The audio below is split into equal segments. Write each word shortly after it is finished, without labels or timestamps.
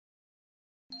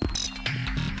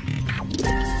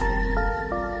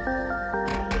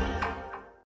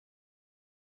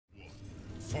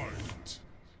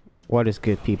What is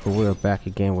good, people? We're back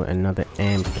again with another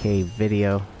MK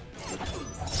video.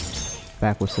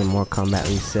 Back with some more combat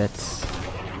resets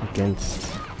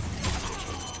against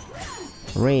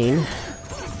Rain.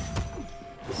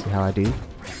 See how I do.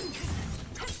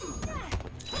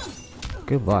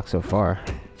 Good block so far.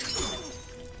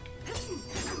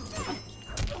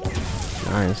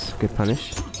 Nice, good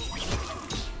punish.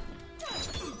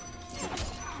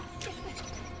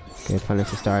 Good punish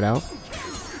to start out.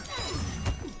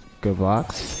 Good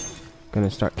blocks.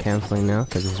 Gonna start canceling now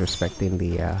because he's respecting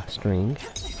the string.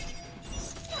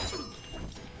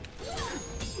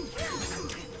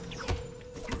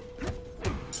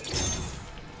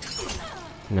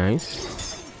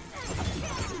 Nice.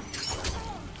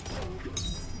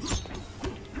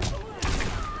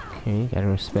 Okay, gotta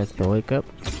respect the wake up.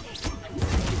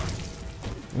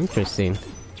 Interesting.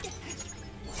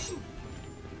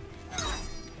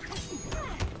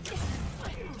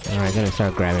 Alright, gonna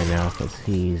start grabbing now because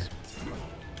he's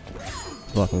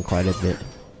blocking quite a bit.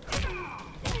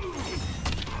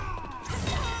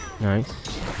 Nice.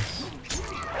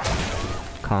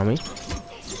 Call me.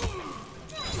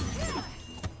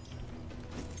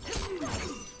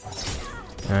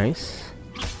 Nice.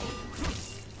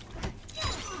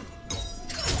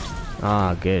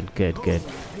 Ah, good, good, good.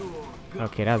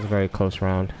 Okay, that was a very close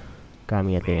round. Got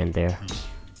me at the end there.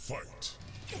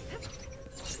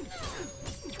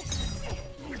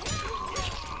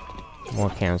 More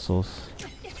cancels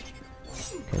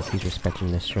because he's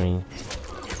respecting the string.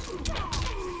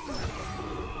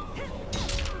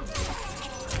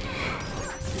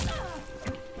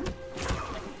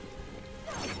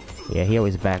 Yeah, he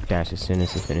always backdash as soon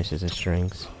as he finishes his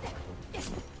strings.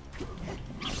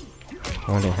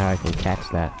 I wonder how I can catch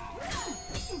that.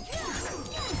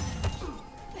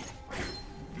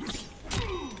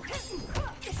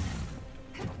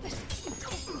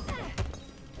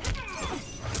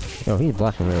 Yo, he's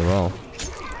blocking really well.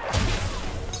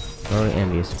 Very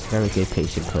envious. Very good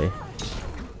patient play.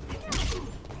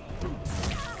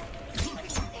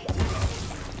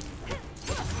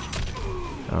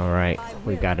 Alright,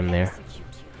 we got him there.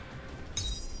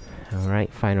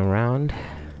 Alright, final round.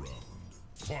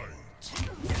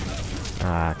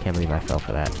 Ah, can't believe I fell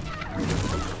for that.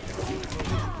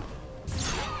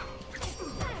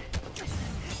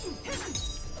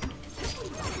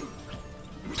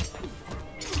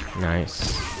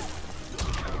 Nice.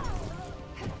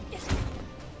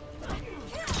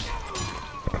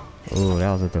 Ooh,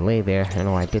 that was a delay there. I don't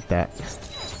know why I did that.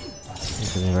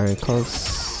 This is very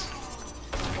close.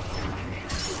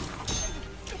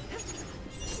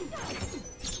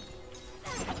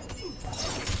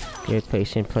 Good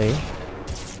patient play.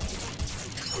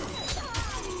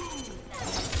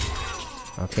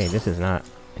 Okay, this is not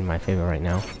in my favor right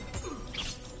now.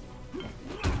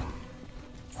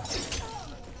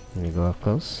 Let me go up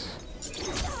close.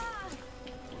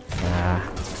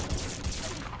 Ah.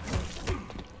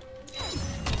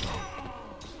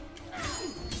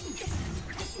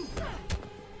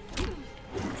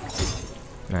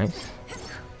 Nice.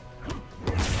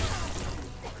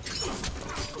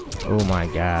 Oh my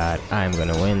god, I'm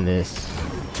gonna win this.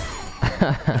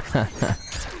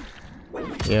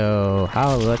 Yo,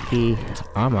 how lucky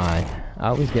am I? I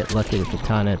always get lucky with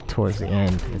Kitana towards the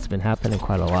end. It's been happening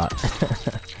quite a lot.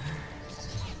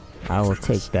 I will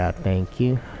take that, thank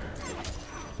you.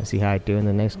 Let's see how I do in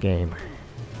the next game.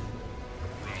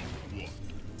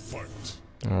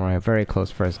 Alright, very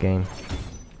close first game.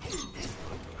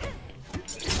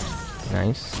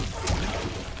 Nice.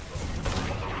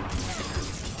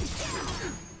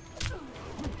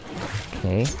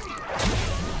 Okay.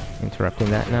 Interrupting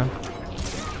that now.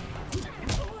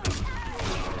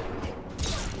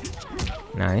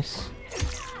 Nice.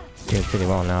 Doing pretty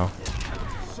well now.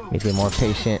 Need to be more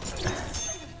patient.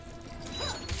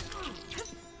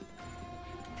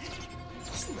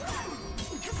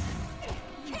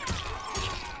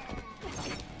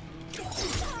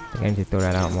 I need to throw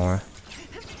that out more.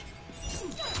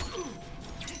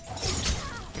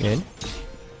 Good.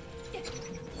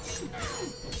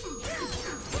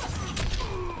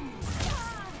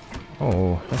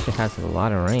 Oh, that shit has a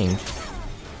lot of range.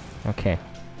 Okay.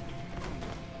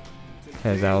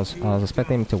 Because I was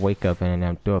expecting him to wake up and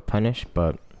then do a punish,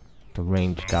 but the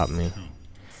range got me.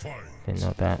 Didn't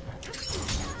know that.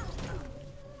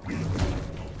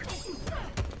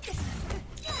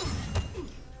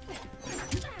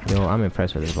 Yo, I'm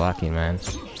impressed with his blocking, man.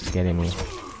 It's getting me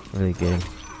really good.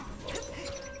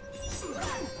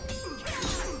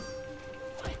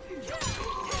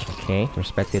 Okay,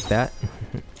 respected that.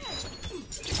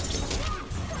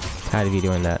 Tired of you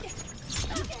doing that.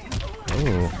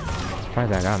 Ooh.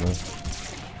 Surprised that got me.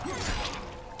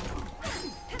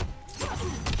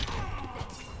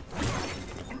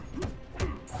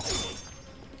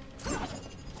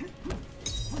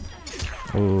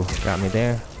 Ooh, got me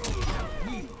there.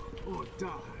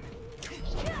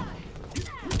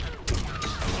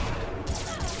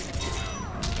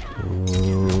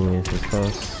 Ooh, this is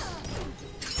close.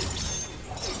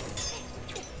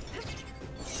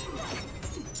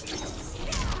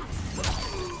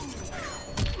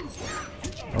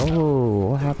 Oh,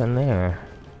 what happened there?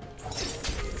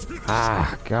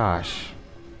 Ah, gosh.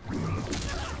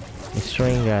 The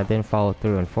string didn't follow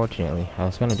through, unfortunately. I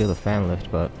was gonna do the fan lift,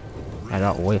 but I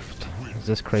got whiffed. It's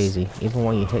just crazy. Even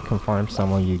when you hit confirm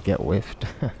someone, you get whiffed.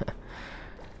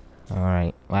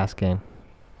 Alright, last game.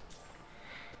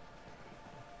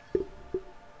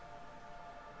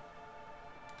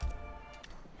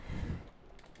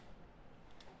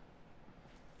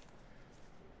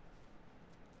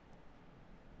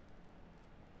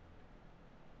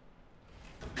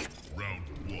 Round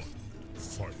 1.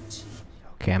 Fight.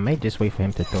 Okay, I may just wait for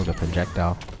him to throw the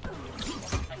projectile.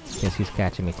 Because he's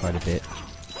catching me quite a bit.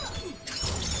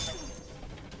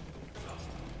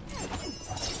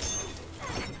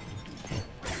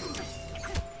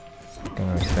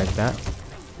 Gonna respect that.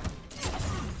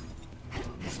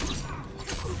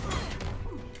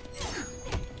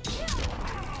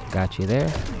 Got you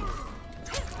there.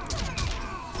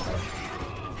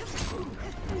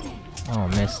 Oh,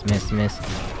 missed.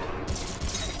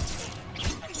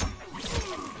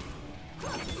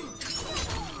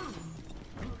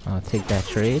 I'll take that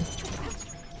trade.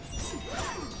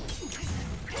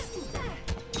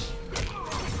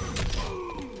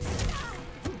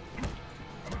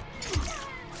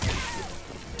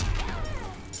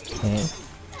 Okay.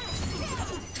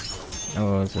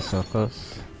 Oh, is this so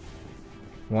close?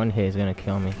 One hit is gonna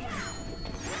kill me.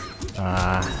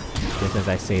 Just as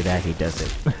I say that, he does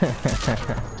it.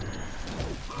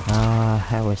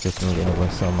 I wish this movie didn't win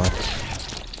so much.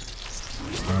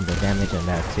 And the damage on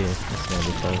that too. It's gonna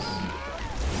be close.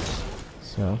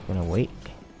 So, I'm gonna wait.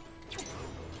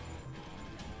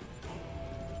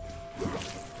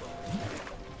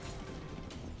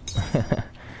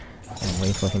 And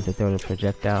wait for him to throw the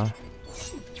projectile.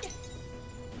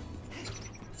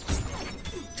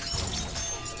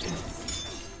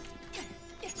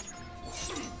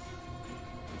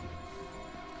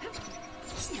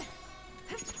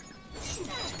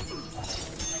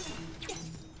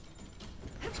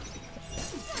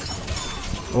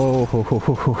 Oh,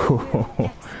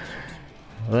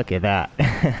 look at that.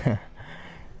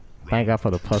 Thank God for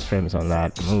the plus frames on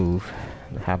that move.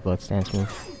 The half blood stance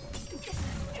move.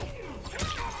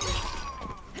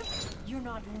 You're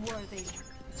not worthy.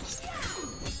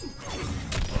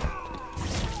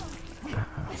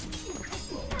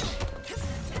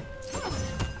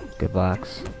 Good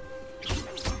box.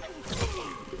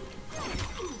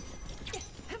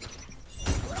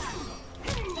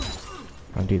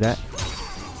 I'll do that.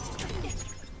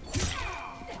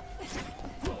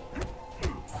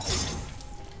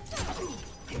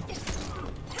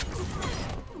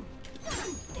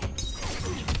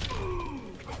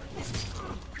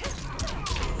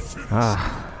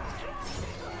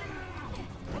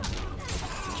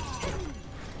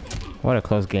 What a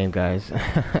close game, guys.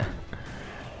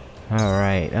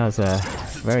 Alright, that was a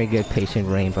very good patient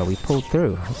reign, but we pulled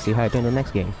through. Let's see how I do in the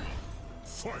next game.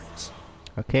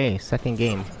 Okay, second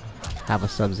game. Have a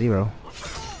Sub-Zero.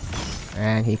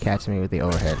 And he catches me with the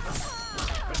overhead.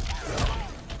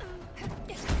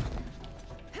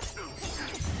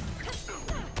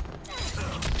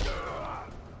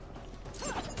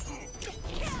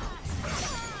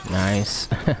 Nice.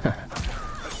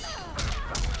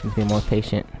 Let's be more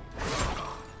patient.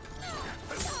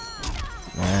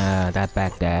 That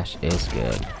backdash is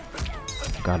good.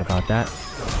 Forgot about that.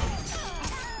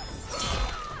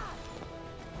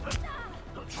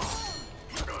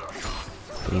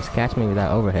 Please catch me with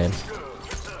that overhead.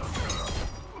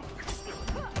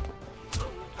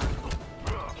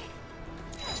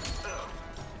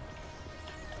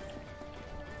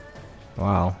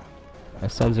 Wow. A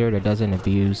Sub-Zero that doesn't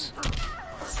abuse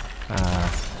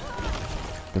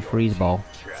the freeze ball.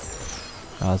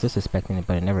 I was just expecting it,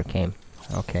 but it never came.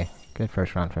 Okay, good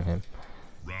first round from him.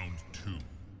 Round 2.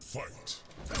 Fight.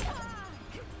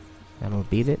 And we'll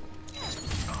beat it.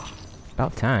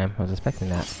 About time. I was expecting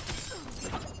that.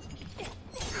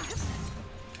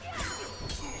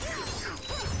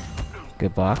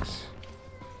 Good box.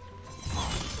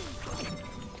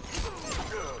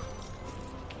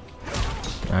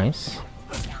 Nice.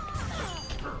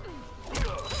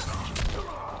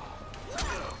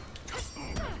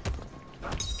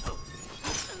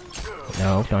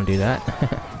 No, don't do that.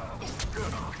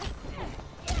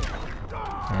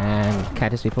 And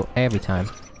catches people every time.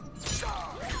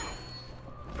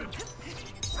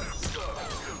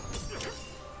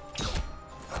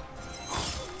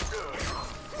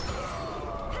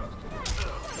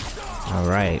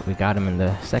 Alright, we got him in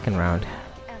the second round.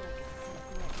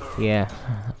 Yeah,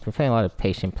 we're playing a lot of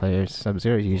patient players.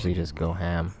 Sub-Zero usually just go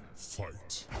ham.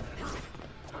 Fight.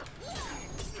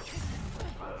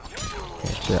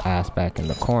 Get your ass back in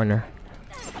the corner.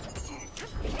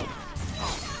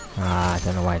 Ah, I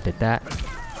don't know why I did that.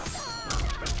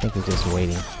 I think he's just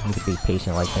waiting. I need to be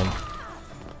patient like him.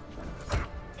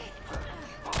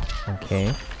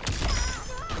 Okay.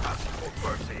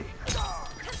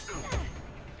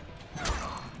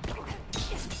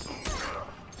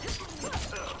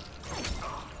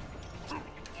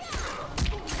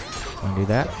 Wanna do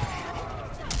that?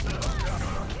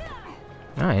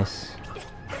 Nice.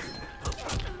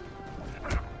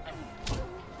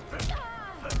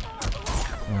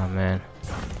 Oh man.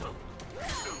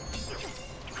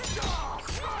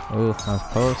 Ooh, that was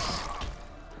close.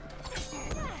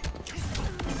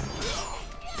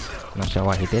 Not sure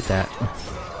why he did that.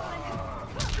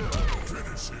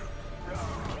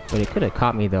 But he could have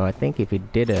caught me though. I think if he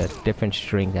did a different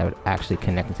string that would actually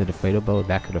connect into the fatal bow,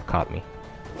 that could have caught me.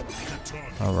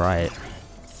 Alright.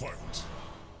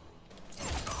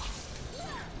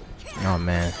 Oh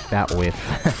man, that whiff.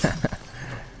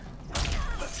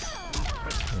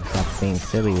 Stop being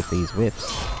silly with these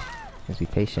whiffs. Just be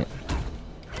patient.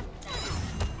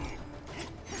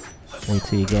 Wait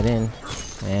till you get in.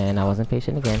 And I wasn't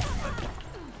patient again.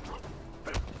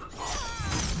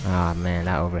 Ah man,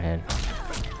 that overhead.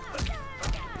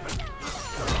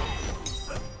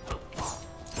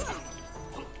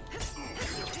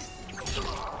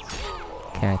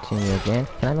 Catching you again.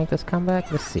 Can I make this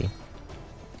comeback? Let's see.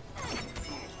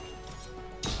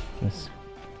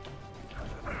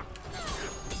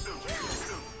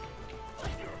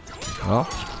 Well,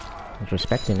 I was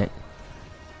respecting it.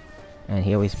 And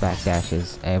he always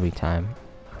backdashes every time.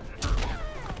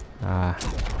 Ah,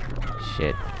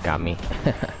 shit, got me.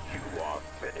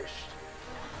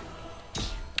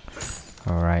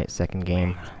 Alright, second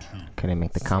game. Couldn't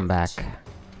make the comeback.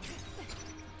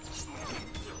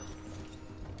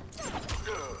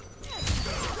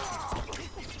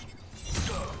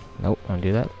 Nope, don't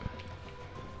do that.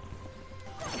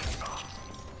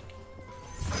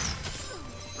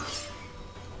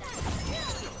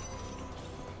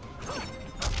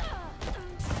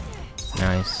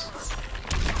 Nice.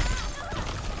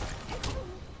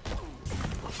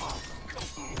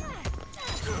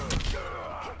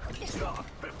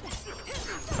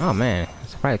 Oh man, I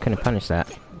surprised I couldn't punish that.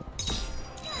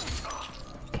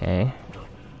 Okay.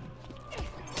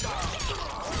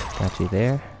 Got you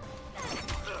there.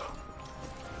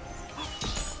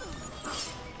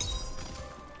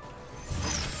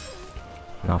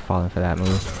 Not falling for that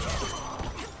move.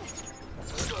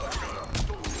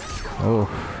 Oh,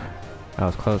 that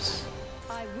was close.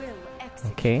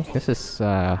 Okay, this is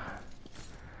kind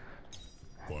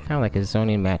of like a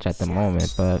zoning match at the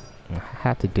moment, but I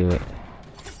have to do it.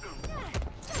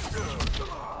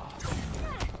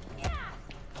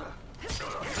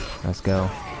 Let's go.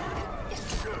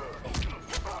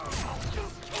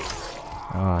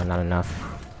 Oh, not enough.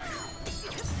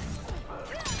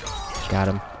 Got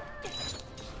him.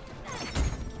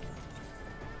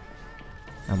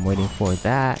 I'm waiting for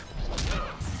that.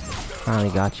 Finally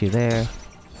got you there.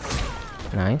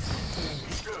 Nice.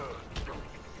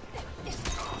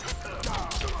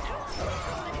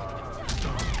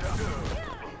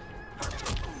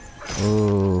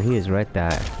 Ooh, he is right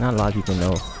that. Not a lot of people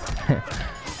know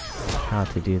how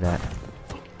to do that.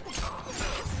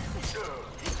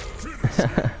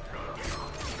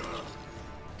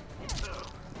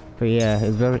 But yeah,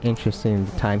 it's very interesting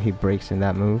the time he breaks in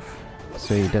that move,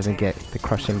 so he doesn't get the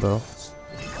crushing blow.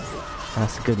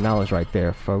 That's good knowledge right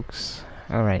there, folks.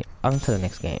 Alright, on to the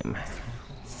next game.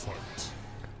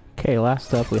 Okay,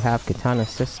 last up we have Kitana's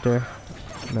sister,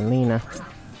 Mileena.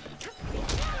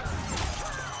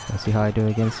 Let's see how I do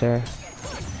against her.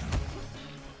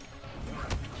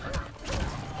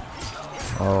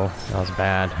 Oh, that was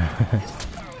bad.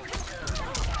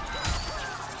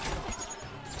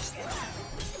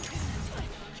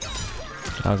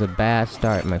 That was a bad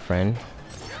start, my friend.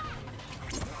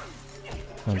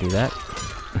 Don't do that.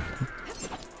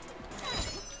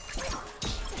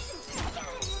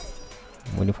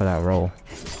 I'm waiting for that roll.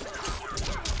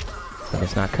 But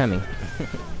it's not coming.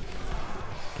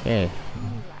 Okay.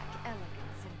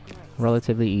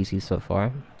 Relatively easy so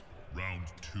far. Round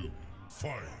 2.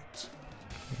 Fight.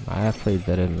 I have played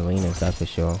better than Mileena's, that's for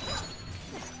sure.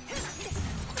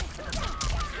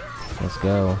 Let's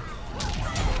go.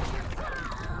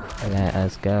 Let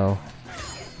us go.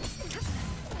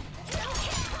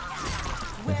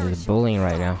 This is bullying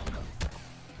right now.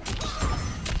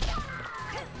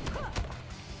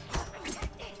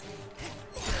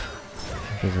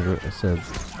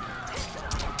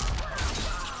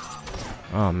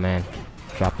 Oh man,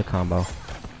 drop the combo.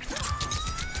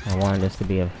 I wanted this to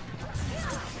be a...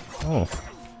 Oh,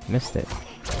 missed it.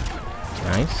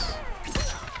 Nice.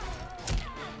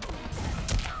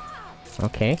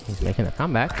 Okay, he's making a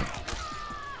comeback.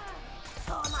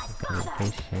 Be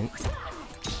patient.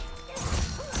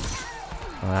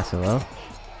 Oh, that's a low.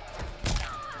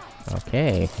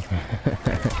 Okay.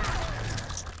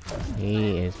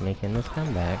 He is making this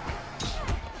comeback.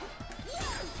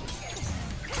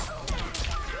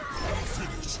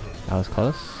 That was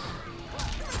close.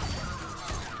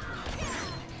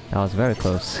 That was very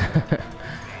close.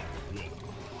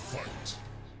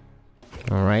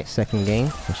 Alright, second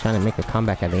game. He's trying to make a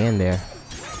comeback at the end there.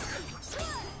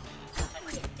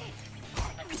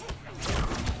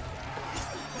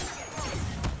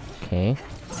 Okay.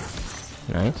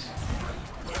 Nice.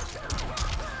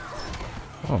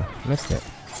 Oh, missed it.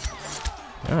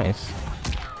 Nice.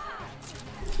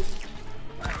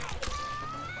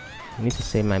 I need to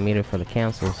save my meter for the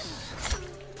cancels.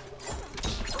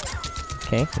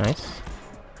 Okay, nice.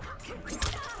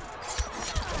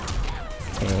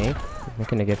 Okay,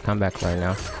 making a good comeback right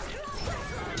now.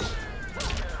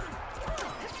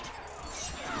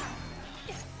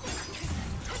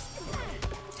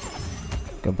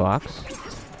 Good box.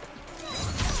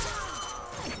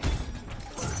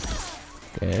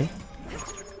 Good.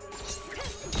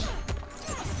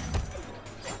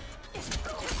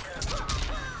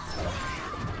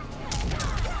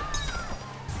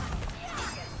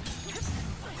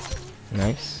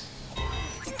 Nice.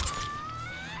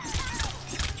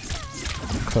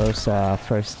 Close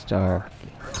first star.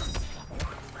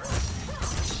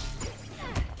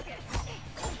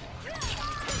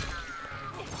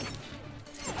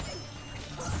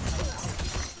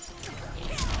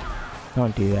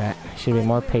 Don't do that. Should be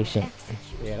more patient.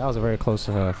 Yeah, that was a very close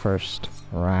first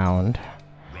round.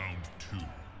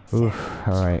 Oof.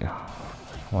 Alright.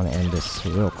 I want to end this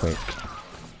real quick.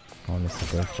 I want this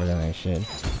to go further than I should.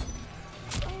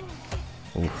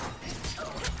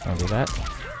 Oof. Don't do that.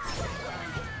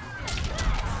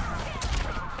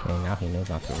 Okay, now he knows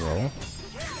not to roll.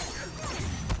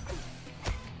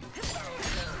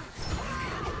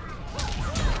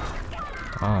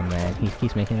 Oh man, he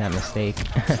keeps making that mistake.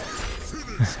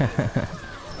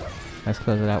 Let's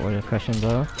close it out with a crushing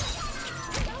blow.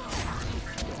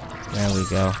 There we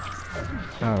go.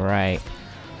 Alright.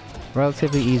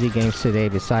 Relatively easy games today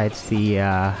besides the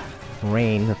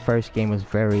rain. The first game was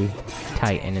very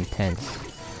tight and intense.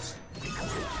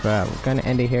 But we're gonna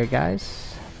end it here,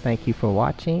 guys. Thank you for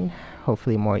watching.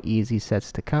 Hopefully more easy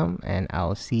sets to come, and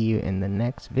I'll see you in the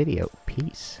next video.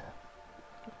 Peace.